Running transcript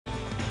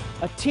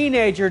A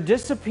teenager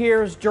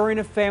disappears during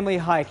a family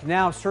hike.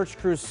 Now search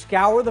crews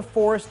scour the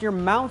forest near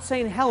Mt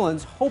St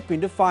Helens hoping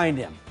to find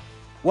him.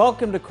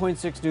 Welcome to KOIN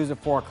 6 News at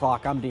 4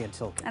 o'clock. I'm Dean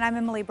Tilken. And I'm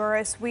Emily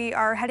Burris. We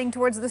are heading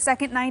towards the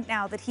second night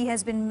now that he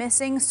has been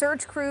missing.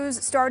 Search crews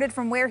started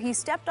from where he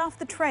stepped off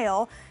the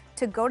trail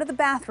to go to the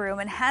bathroom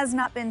and has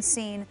not been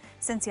seen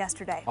since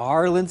yesterday.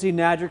 Our Lindsay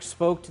Nadrick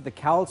spoke to the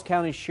Cowlitz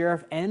County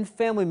Sheriff and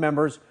family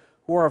members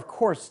who are, of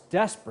course,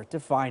 desperate to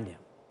find him.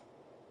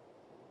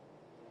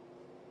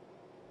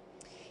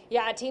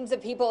 Yeah, teams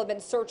of people have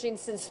been searching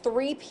since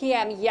 3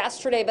 p.m.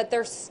 yesterday, but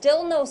there's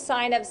still no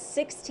sign of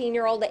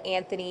 16-year-old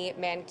Anthony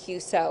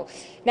Mancuso.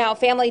 Now,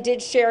 family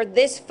did share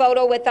this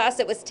photo with us.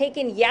 It was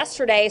taken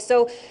yesterday,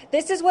 so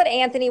this is what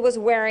Anthony was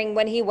wearing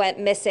when he went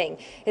missing.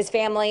 His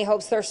family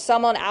hopes there's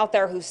someone out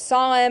there who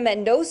saw him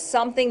and knows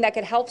something that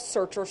could help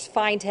searchers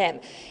find him.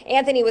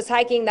 Anthony was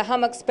hiking the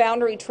Hummocks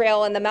Boundary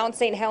Trail in the Mt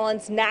St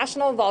Helens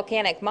National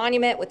Volcanic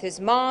Monument with his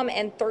mom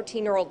and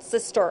 13-year-old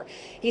sister.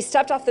 He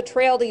stepped off the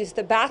trail to use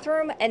the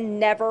bathroom and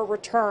never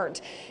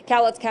returned.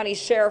 Cowlitz County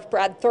Sheriff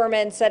Brad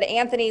Thurman said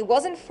Anthony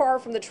wasn't far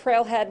from the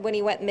trailhead when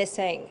he went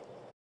missing.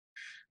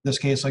 This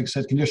case, like I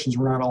said, conditions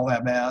were not all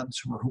that bad,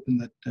 so we're hoping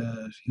that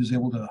he was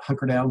able to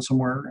hunker down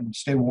somewhere and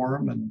stay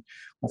warm, and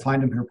we'll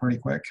find him here pretty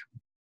quick.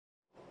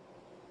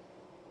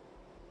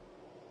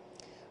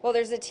 Well,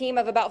 there's a team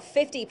of about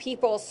 50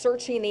 people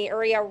searching the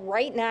area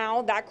right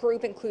now. That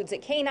group includes a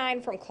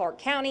K-9 from Clark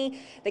County,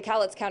 the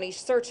Cowlitz County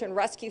Search and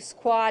Rescue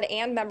Squad,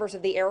 and members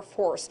of the Air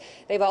Force.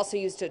 They've also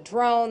used a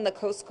drone, the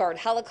Coast Guard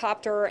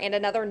helicopter, and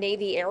another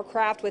Navy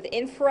aircraft with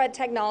infrared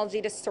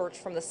technology to search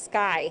from the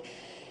sky.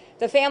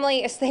 The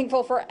family is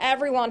thankful for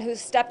everyone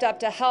who's stepped up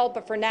to help,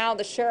 but for now,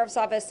 the sheriff's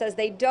office says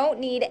they don't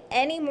need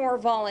any more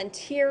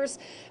volunteers.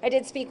 I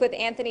did speak with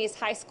Anthony's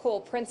high school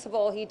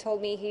principal. He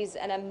told me he's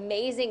an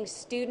amazing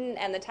student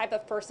and the type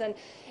of person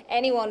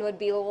anyone would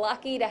be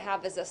lucky to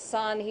have as a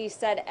son. He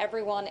said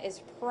everyone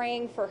is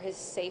praying for his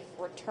safe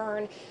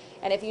return.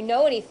 And if you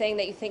know anything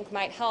that you think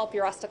might help,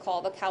 you're asked to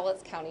call the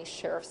Cowlitz County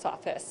Sheriff's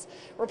Office.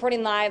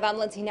 Reporting live, I'm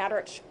Lindsay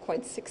Nadrick,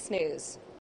 KOIN 6 News.